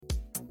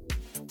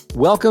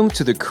Welcome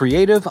to the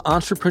Creative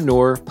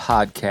Entrepreneur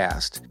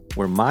Podcast,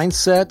 where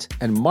mindset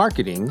and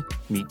marketing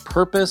meet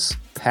purpose,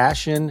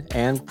 passion,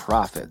 and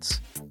profits.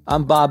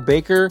 I'm Bob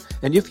Baker,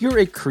 and if you're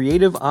a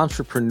creative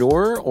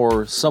entrepreneur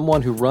or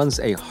someone who runs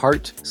a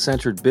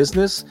heart-centered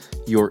business,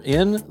 you're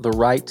in the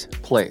right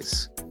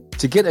place.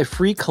 To get a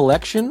free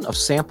collection of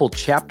sample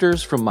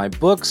chapters from my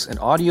books and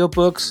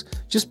audiobooks,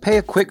 just pay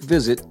a quick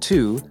visit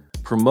to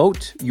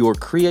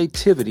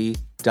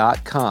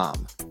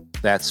promoteyourcreativity.com.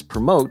 That's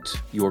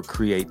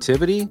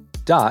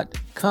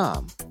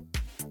promoteyourcreativity.com.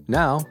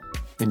 Now,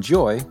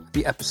 enjoy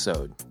the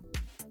episode.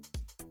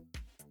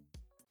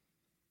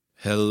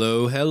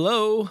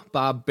 Hello,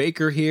 Bob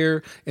Baker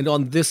here, and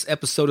on this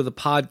episode of the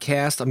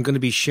podcast, I'm going to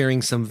be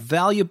sharing some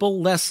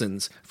valuable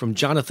lessons from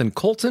Jonathan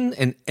Coulton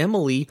and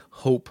Emily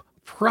Hope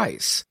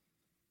Price.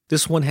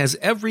 This one has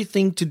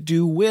everything to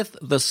do with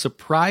the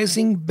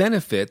surprising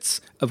benefits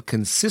of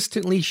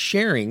consistently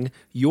sharing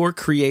your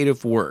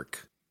creative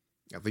work.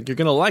 I think you're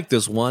going to like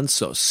this one,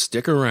 so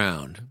stick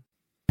around.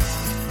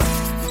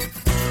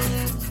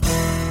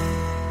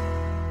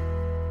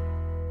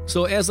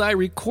 So as I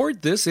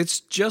record this, it's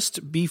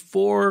just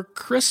before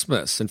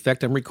Christmas. In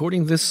fact, I'm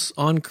recording this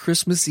on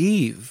Christmas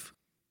Eve.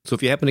 So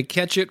if you happen to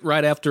catch it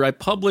right after I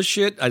publish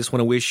it, I just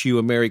want to wish you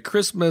a Merry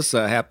Christmas,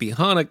 a Happy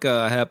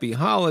Hanukkah, a Happy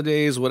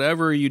Holidays,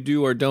 whatever you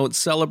do or don't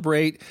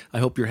celebrate. I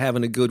hope you're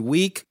having a good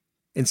week.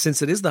 And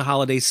since it is the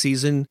holiday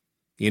season,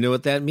 you know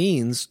what that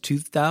means.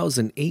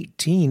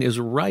 2018 is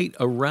right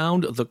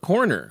around the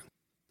corner.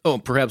 Oh,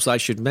 perhaps I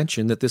should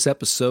mention that this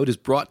episode is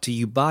brought to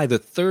you by the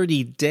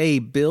 30-Day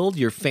Build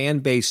Your Fan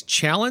Base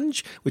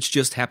Challenge, which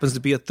just happens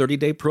to be a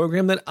 30-day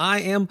program that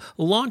I am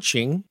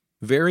launching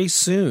very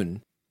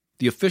soon.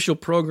 The official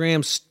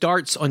program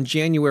starts on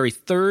January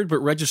 3rd,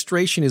 but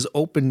registration is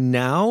open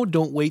now.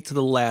 Don't wait to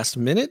the last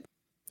minute.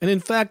 And in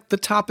fact, the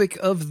topic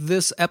of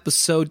this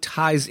episode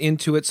ties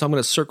into it, so I'm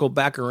going to circle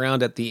back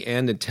around at the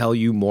end and tell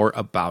you more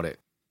about it.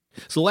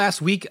 So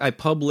last week, I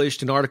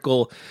published an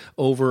article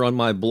over on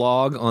my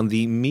blog on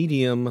the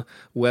Medium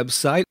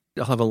website.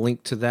 I'll have a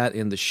link to that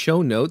in the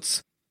show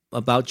notes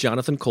about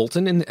Jonathan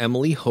Coulton and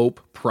Emily Hope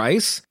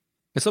Price.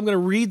 And so I'm going to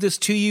read this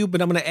to you, but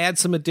I'm going to add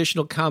some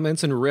additional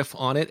comments and riff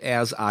on it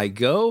as I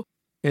go.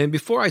 And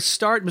before I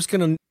start, I'm just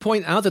going to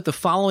point out that the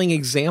following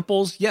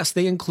examples, yes,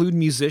 they include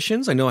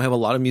musicians. I know I have a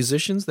lot of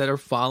musicians that are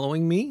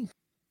following me.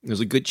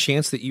 There's a good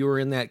chance that you are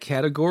in that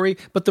category,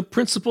 but the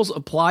principles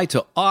apply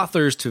to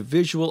authors, to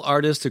visual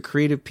artists, to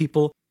creative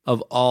people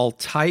of all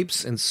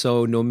types. And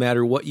so no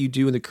matter what you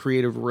do in the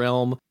creative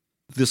realm,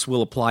 this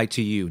will apply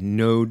to you,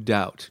 no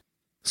doubt.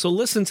 So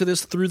listen to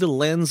this through the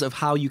lens of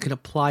how you can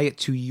apply it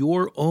to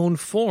your own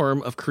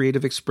form of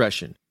creative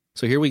expression.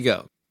 So here we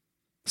go.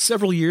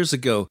 Several years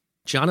ago,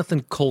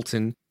 Jonathan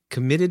Coulton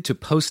committed to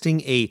posting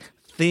a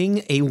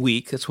thing a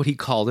week, that's what he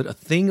called it, a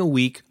thing a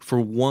week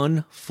for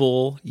 1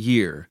 full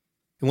year.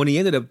 And what he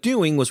ended up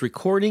doing was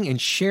recording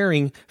and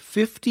sharing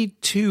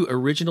 52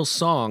 original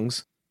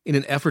songs in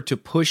an effort to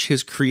push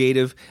his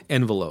creative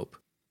envelope.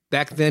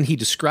 Back then, he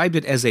described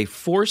it as a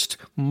forced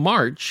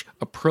march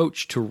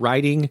approach to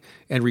writing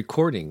and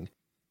recording.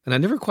 And I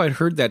never quite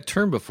heard that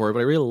term before, but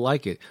I really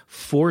like it.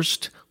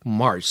 Forced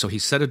march. So he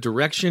set a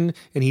direction,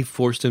 and he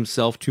forced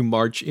himself to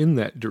march in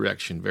that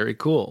direction. Very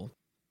cool.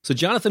 So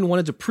Jonathan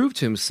wanted to prove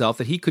to himself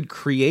that he could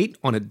create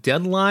on a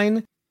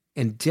deadline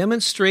and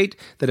demonstrate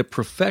that a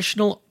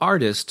professional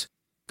artist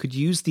could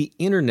use the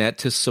internet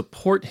to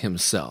support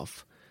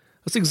himself.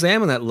 Let's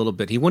examine that a little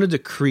bit. He wanted to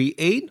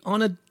create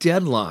on a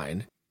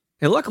deadline.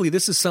 And luckily,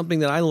 this is something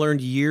that I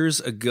learned years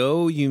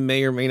ago. You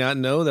may or may not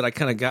know that I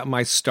kind of got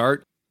my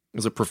start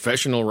as a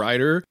professional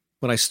writer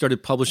when I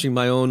started publishing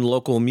my own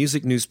local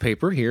music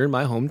newspaper here in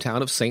my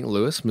hometown of St.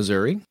 Louis,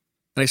 Missouri. And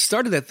I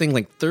started that thing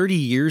like 30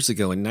 years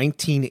ago in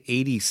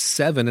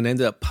 1987 and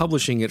ended up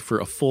publishing it for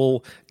a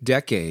full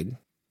decade.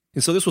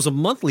 And so this was a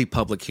monthly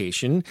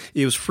publication.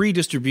 It was free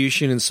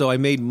distribution, and so I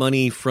made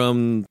money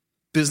from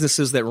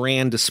businesses that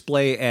ran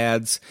display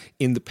ads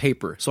in the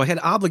paper. So I had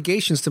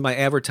obligations to my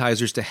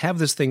advertisers to have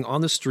this thing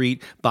on the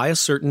street by a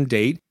certain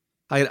date.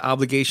 I had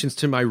obligations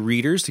to my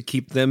readers to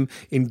keep them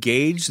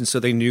engaged, and so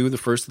they knew the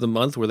first of the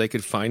month where they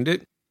could find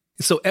it.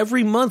 And so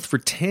every month for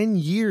 10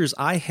 years,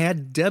 I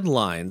had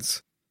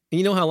deadlines. And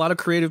you know how a lot of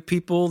creative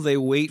people, they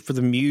wait for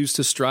the muse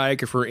to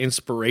strike or for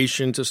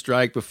inspiration to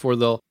strike before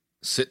they'll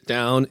sit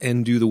down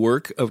and do the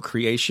work of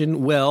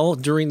creation? Well,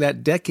 during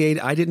that decade,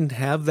 I didn't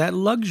have that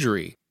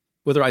luxury.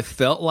 Whether I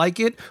felt like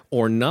it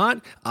or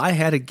not, I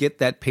had to get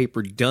that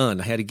paper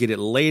done. I had to get it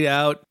laid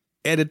out,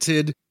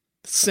 edited,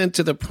 sent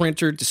to the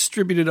printer,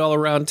 distributed all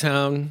around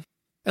town.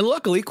 And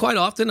luckily, quite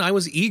often, I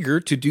was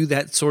eager to do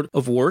that sort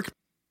of work.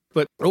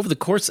 But over the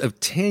course of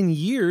 10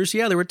 years,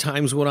 there were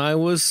times when I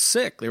was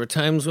sick. There were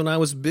times when I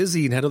was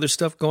busy and had other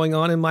stuff going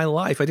on in my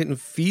life. I didn't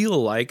feel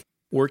like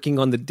working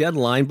on the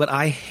deadline, but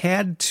I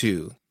had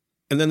to.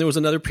 And then there was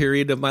another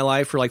period of my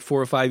life for like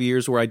 4 or 5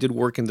 years where I did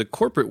work in the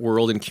corporate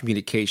world in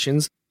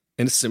communications.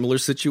 And a similar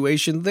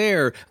situation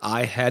there.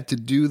 I had to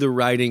do the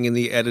writing and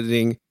the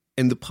editing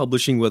and the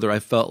publishing whether I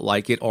felt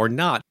like it or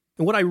not.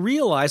 And what I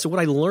realized, or what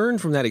I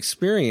learned from that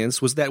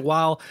experience, was that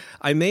while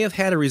I may have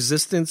had a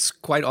resistance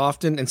quite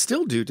often, and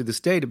still do to this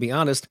day, to be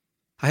honest,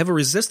 I have a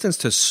resistance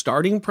to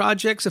starting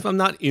projects if I'm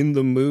not in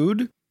the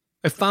mood.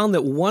 I found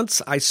that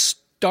once I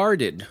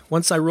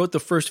wrote the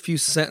first few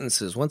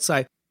sentences, once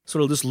I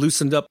sort of just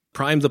loosened up,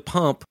 primed the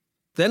pump,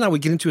 then I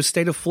would get into a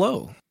state of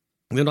flow.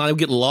 And then I would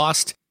get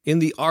lost in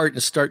the art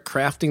and start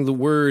crafting the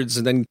words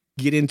and then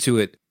get into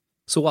it.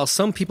 So while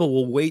some people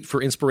will wait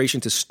for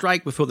inspiration to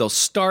strike before they'll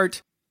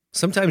start,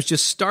 sometimes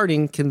just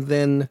starting can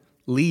then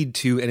lead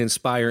to and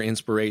inspire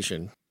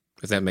inspiration,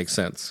 if that makes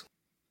sense.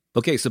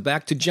 Okay, so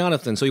back to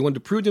Jonathan. So he wanted to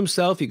prove to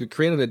himself he could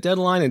create on a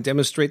deadline and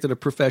demonstrate that a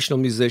professional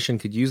musician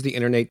could use the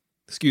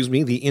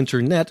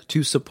internet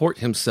to support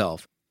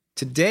himself.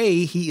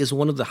 Today, he is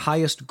one of the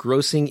highest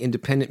grossing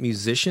independent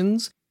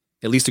musicians,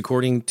 at least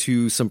according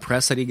to some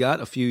press that he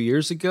got a few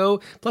years ago.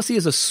 Plus, he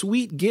has a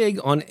sweet gig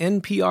on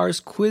NPR's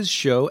quiz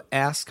show,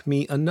 Ask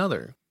Me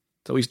Another.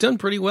 So he's done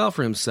pretty well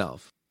for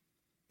himself.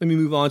 Let me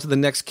move on to the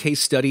next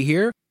case study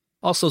here.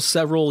 Also,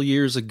 several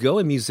years ago,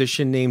 a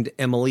musician named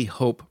Emily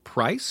Hope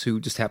Price, who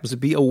just happens to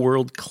be a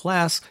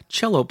world-class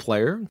cello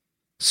player,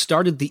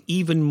 started the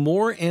even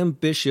more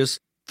ambitious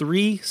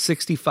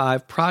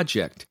 365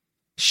 project.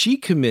 She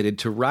committed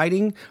to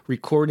writing,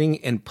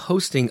 recording, and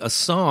posting a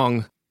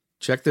song.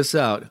 Check this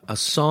out, a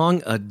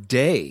song a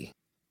day.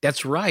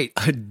 That's right,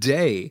 a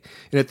day.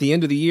 And at the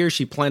end of the year,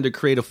 she planned to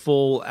create a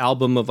full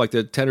album of like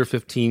the 10 or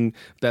 15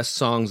 best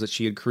songs that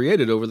she had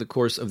created over the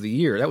course of the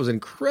year. That was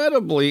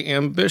incredibly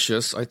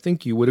ambitious, I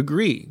think you would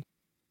agree.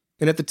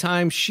 And at the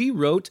time she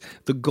wrote,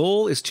 the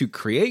goal is to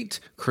create,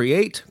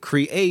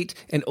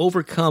 and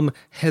overcome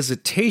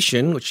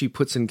hesitation, which she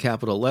puts in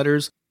capital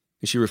letters,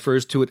 and she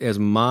refers to it as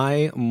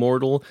my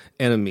mortal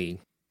enemy.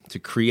 To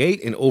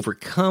create and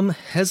overcome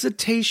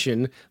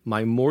hesitation,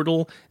 my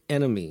mortal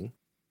enemy.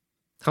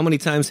 How many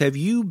times have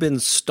you been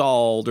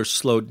stalled or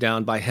slowed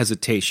down by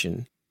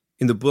hesitation?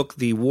 In the book,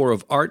 The War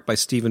of Art by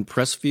Stephen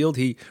Pressfield,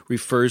 he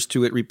refers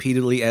to it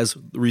repeatedly as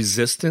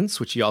resistance,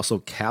 which he also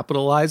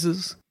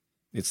capitalizes.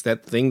 It's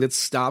that thing that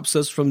stops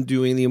us from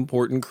doing the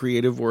important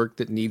creative work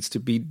that needs to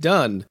be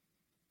done.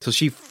 So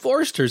she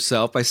forced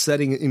herself by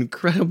setting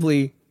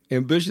incredibly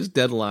ambitious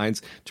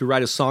deadlines to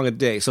write a song a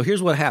day. So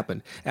here's what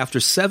happened. After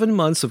 7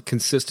 months of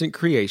consistent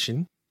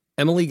creation,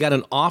 Emily got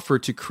an offer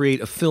to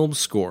create a film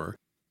score.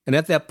 And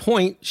at that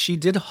point, she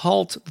did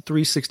halt the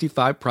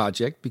 365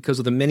 project because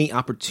of the many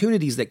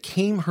opportunities that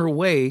came her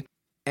way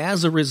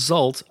as a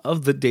result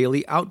of the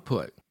daily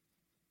output.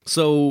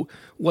 So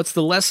what's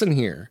the lesson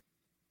here?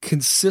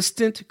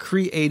 Consistent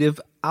creative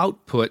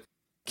output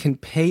can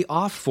pay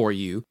off for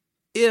you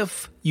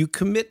if you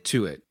commit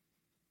to it.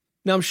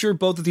 Now, I'm sure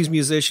both of these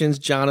musicians,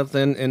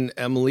 Jonathan and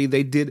Emily,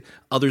 they did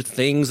other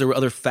things. There were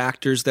other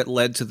factors that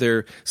led to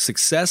their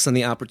success and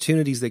the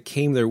opportunities that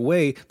came their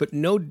way. But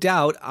no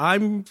doubt,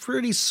 I'm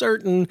pretty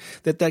certain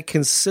that that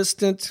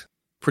consistent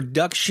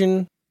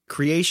production,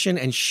 creation,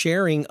 and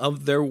sharing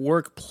of their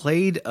work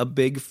played a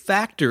big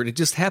factor. And it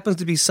just happens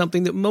to be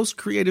something that most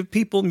creative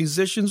people,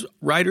 musicians,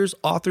 writers,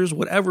 authors,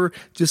 whatever,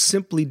 just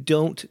simply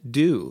don't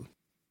do.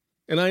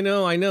 And I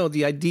know,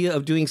 the idea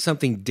of doing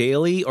something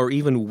daily or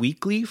even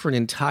weekly for an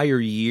entire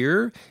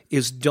year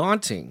is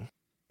daunting.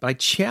 But I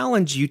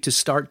challenge you to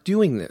start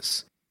doing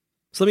this.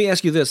 So let me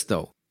ask you this,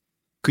 though.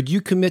 Could you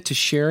commit to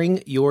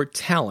sharing your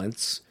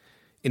talents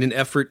in an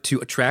effort to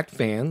attract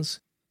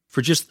fans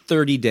for just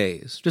 30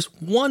 days?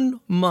 Just 1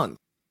 month,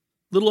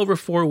 a little over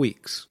 4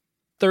 weeks,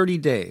 30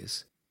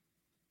 days.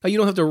 Now, you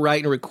don't have to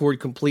write and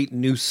record complete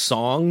new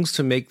songs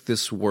to make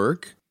this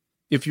work.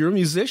 If you're a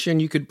musician,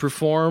 you could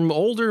perform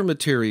older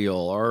material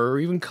or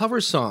even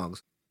cover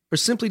songs, or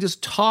simply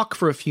just talk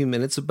for a few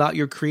minutes about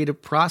your creative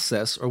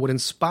process or what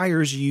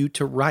inspires you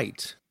to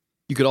write.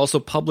 You could also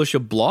publish a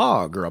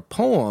blog or a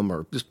poem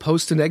or just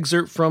post an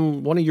excerpt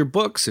from one of your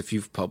books if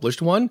you've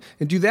published one,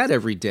 and do that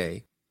every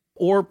day.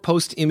 Or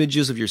post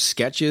images of your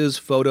sketches,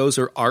 photos,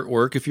 or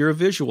artwork if you're a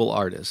visual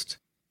artist.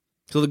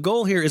 So the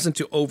goal here isn't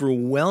to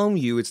overwhelm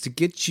you, it's to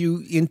get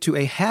you into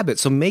a habit.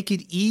 So make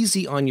it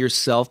easy on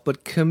yourself,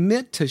 but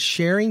commit to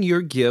sharing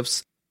your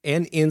gifts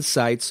and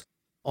insights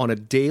on a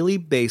daily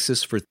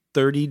basis for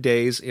 30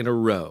 days in a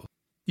row.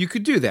 You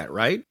could do that,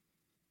 right?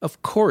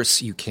 Of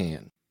course you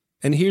can.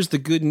 And here's the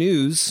good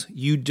news,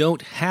 you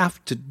don't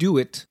have to do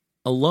it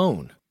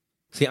alone.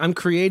 See, I'm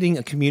creating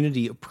a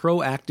community of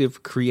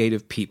proactive,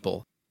 creative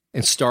people.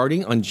 And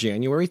starting on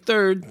January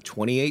 3rd,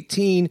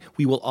 2018,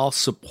 we will all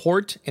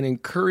support and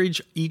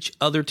encourage each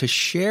other to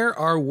share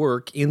our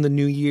work in the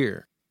new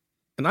year.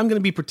 And I'm going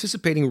to be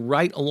participating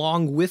right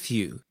along with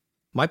you.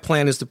 My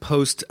plan is to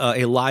post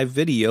a live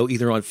video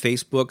either on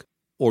Facebook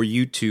or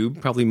YouTube,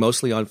 probably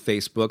mostly on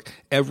Facebook,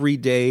 every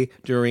day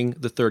during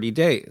the 30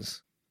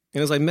 days.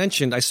 And as I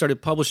mentioned, I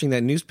started publishing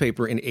that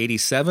newspaper in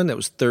 '87. That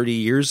was 30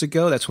 years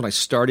ago. That's when I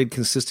started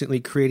consistently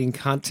creating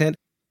content.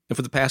 And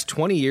for the past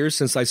 20 years,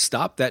 since I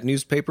stopped that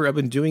newspaper, I've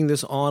been doing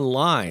this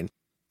online.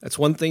 That's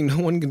one thing, no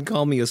one can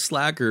call me a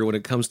slacker when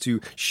it comes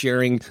to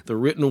sharing the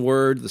written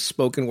word, the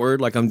spoken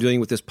word, like I'm doing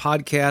with this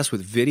podcast,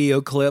 with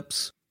video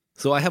clips.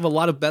 So I have a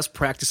lot of best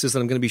practices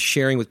that I'm going to be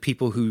sharing with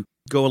people who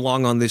go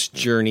along on this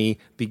journey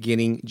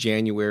beginning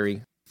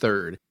January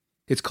 3rd.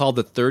 It's called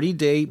the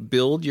 30-Day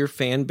Build Your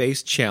Fan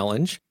Base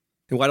Challenge.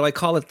 And why do I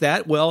call it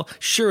that? Well,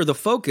 sure, the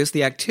focus,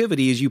 the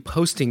activity is you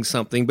posting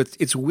something, but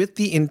it's with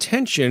the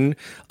intention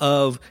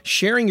of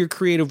sharing your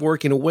creative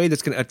work in a way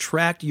that's going to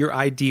attract your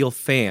ideal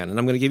fan. And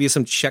I'm going to give you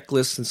some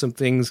checklists and some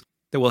things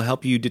that will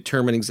help you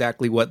determine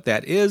exactly what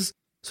that is,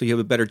 so you have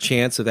a better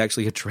chance of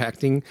actually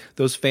attracting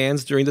those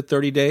fans during the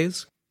 30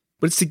 days.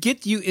 But it's to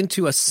get you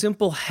into a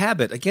simple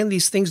habit. Again,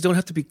 these things don't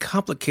have to be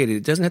complicated.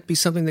 It doesn't have to be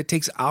something that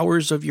takes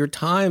hours of your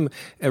time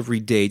every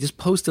day. Just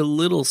post a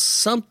little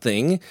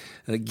something.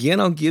 And again,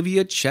 I'll give you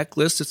a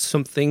checklist of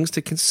some things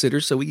to consider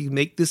so we can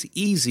make this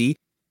easy.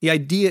 The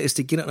idea is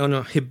to get it on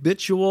a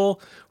habitual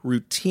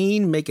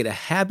routine, make it a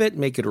habit,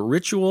 make it a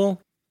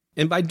ritual.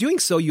 And by doing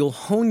so, you'll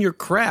hone your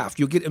craft.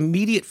 You'll get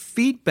immediate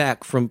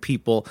feedback from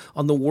people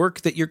on the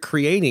work that you're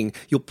creating.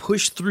 You'll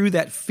push through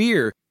that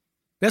fear.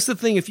 That's the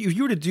thing. If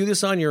you were to do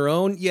this on your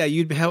own,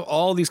 you'd have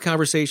all these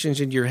conversations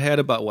in your head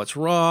about what's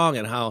wrong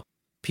and how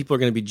people are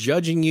going to be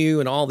judging you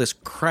and all this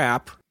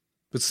crap.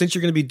 But since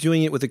you're going to be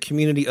doing it with a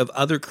community of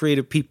other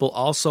creative people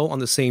also on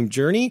the same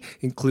journey,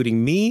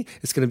 including me,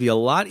 it's going to be a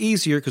lot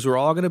easier because we're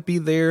all going to be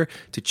there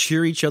to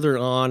cheer each other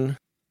on,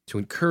 to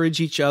encourage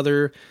each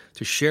other,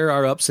 to share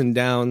our ups and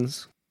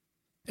downs.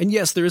 And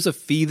yes, there is a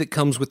fee that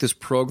comes with this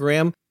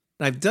program.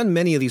 And I've done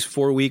many of these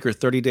 4-week or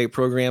 30-day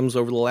programs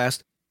over the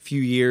last few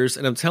years,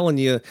 and I'm telling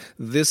you,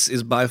 this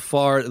is by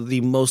far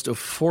the most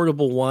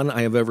affordable one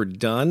I have ever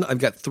done. I've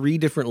got 3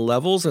 different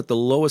levels. At the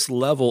lowest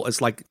level, it's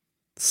like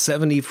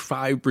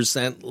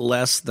 75%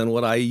 less than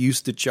what I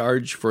used to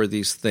charge for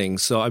these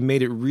things. So I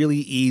made it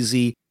really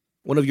easy.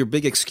 One of your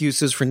big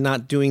excuses for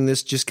not doing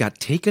this just got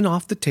taken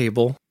off the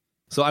table.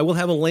 So I will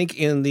have a link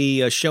in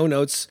the show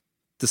notes.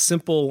 The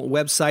simple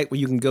website where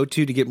you can go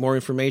to get more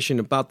information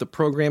about the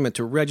program and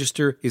to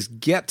register is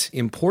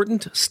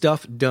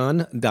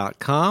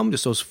getimportantstuffdone.com.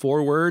 Just those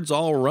 4 words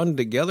all run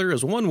together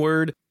as one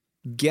word,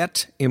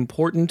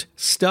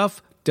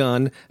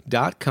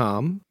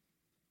 getimportantstuffdone.com.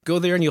 Go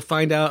there and you'll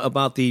find out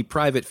about the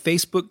private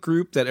Facebook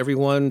group that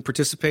everyone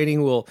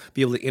participating will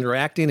be able to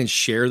interact in and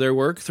share their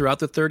work throughout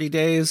the 30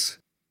 days.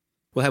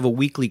 We'll have a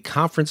weekly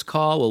conference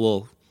call where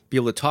we'll be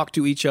able to talk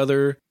to each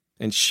other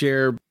and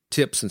share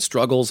tips and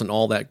struggles and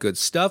all that good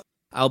stuff.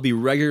 I'll be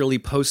regularly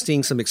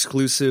posting some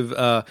exclusive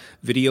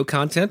video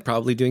content,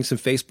 probably doing some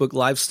Facebook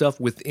Live stuff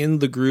within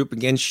the group,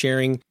 again,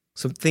 sharing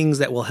some things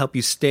that will help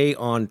you stay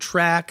on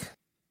track,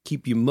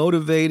 keep you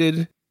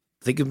motivated.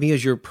 Think of me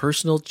as your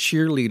personal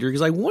cheerleader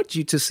because I want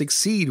you to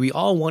succeed. We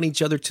all want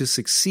each other to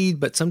succeed,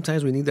 but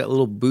sometimes we need that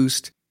little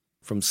boost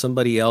from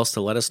somebody else to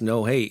let us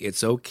know, hey,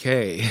 it's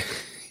okay.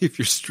 If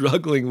you're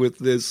struggling with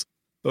this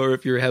or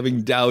if you're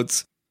having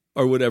doubts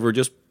or whatever,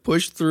 just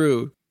push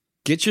through.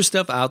 Get your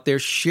stuff out there,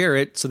 share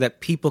it so that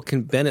people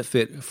can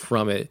benefit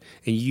from it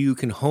and you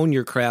can hone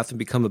your craft and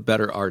become a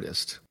better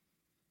artist.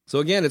 So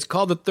again, it's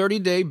called the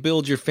 30-Day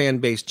Build Your Fan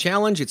Base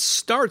Challenge. It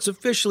starts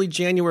officially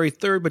January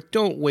 3rd, but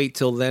don't wait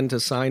till then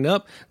to sign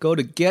up. Go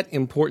to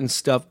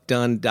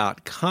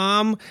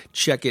getimportantstuffdone.com,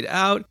 check it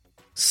out,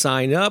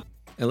 sign up,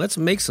 and let's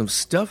make some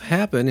stuff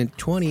happen in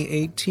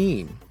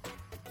 2018.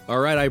 All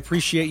right, I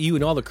appreciate you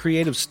and all the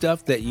creative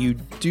stuff that you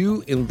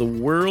do in the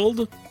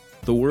world.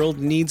 The world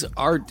needs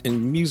art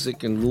and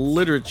music and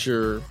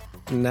literature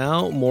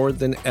now more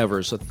than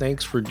ever. So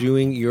thanks for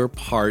doing your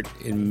part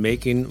in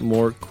making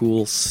more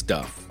cool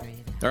stuff.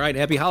 All right,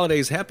 happy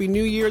holidays, happy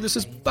new year. This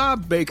is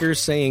Bob Baker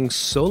saying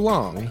so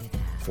long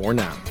for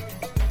now.